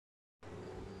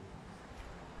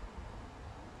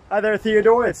Hi there,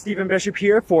 Theodore. It's Stephen Bishop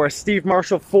here for Steve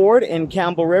Marshall Ford in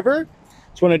Campbell River.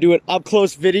 Just want to do an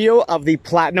up-close video of the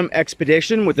Platinum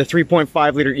Expedition with the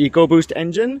 3.5 liter EcoBoost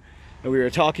engine that we were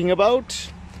talking about.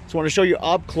 Just want to show you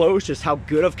up close just how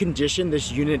good of condition this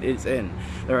unit is in.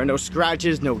 There are no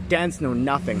scratches, no dents, no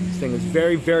nothing. This thing is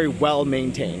very, very well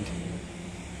maintained.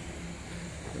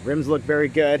 The rims look very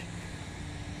good.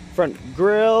 Front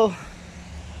grille.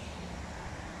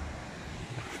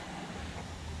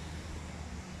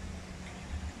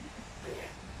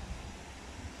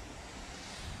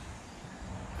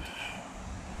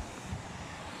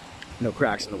 No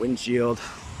cracks in the windshield,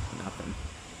 nothing.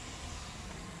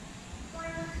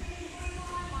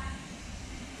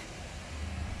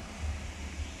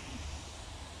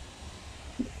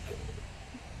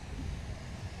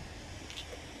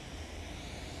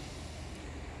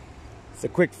 So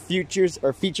quick features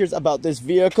about this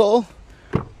vehicle.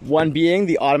 One being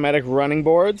the automatic running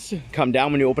boards. Come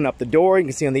down when you open up the door. You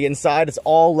can see on the inside it's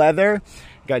all leather.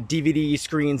 Got DVD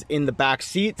screens in the back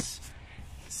seats.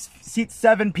 Seats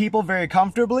 7 people very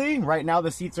comfortably. Right now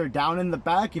the seats are down in the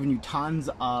back, giving you tons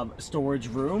of storage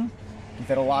room. You can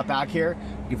fit a lot back here.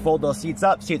 You can fold those seats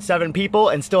up, seat 7 people,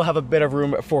 and still have a bit of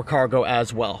room for cargo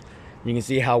as well. You can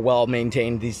see how well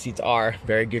maintained these seats are.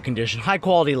 Very good condition. High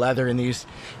quality leather in these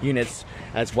units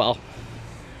as well.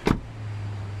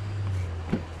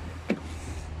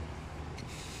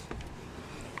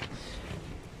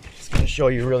 Show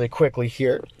you really quickly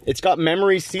here. It's got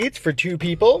memory seats for 2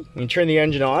 people. You can turn the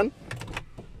engine on.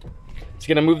 It's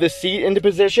gonna move the seat into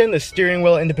position, the steering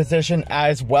wheel into position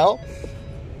as well.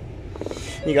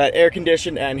 You got air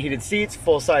conditioned and heated seats,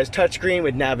 full-size touchscreen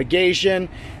with navigation,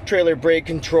 trailer brake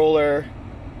controller,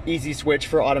 easy switch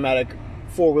for automatic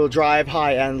 4-wheel drive,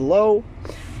 high and low,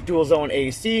 dual zone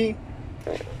AC,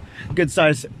 good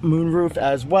size moonroof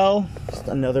as well. Just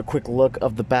another quick look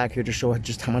of the back here to show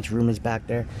just how much room is back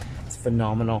there. It's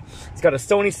phenomenal. It's got a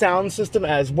Sony sound system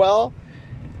as well,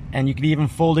 and you can even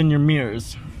fold in your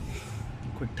mirrors.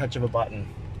 Quick touch of a button.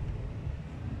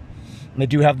 And they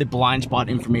do have the blind spot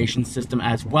information system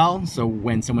as well, so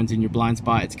when someone's in your blind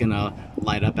spot, it's gonna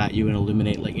light up at you and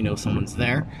illuminate, let you know someone's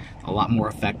there. It's a lot more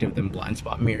effective than blind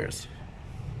spot mirrors.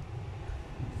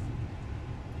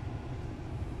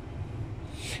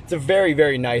 It's a very,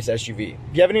 very nice SUV.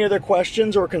 If you have any other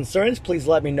questions or concerns, please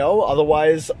let me know.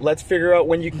 Otherwise, let's figure out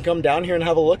when you can come down here and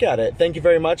have a look at it. Thank you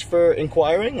very much for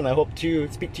inquiring, and I hope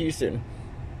to speak to you soon.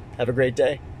 Have a great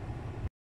day.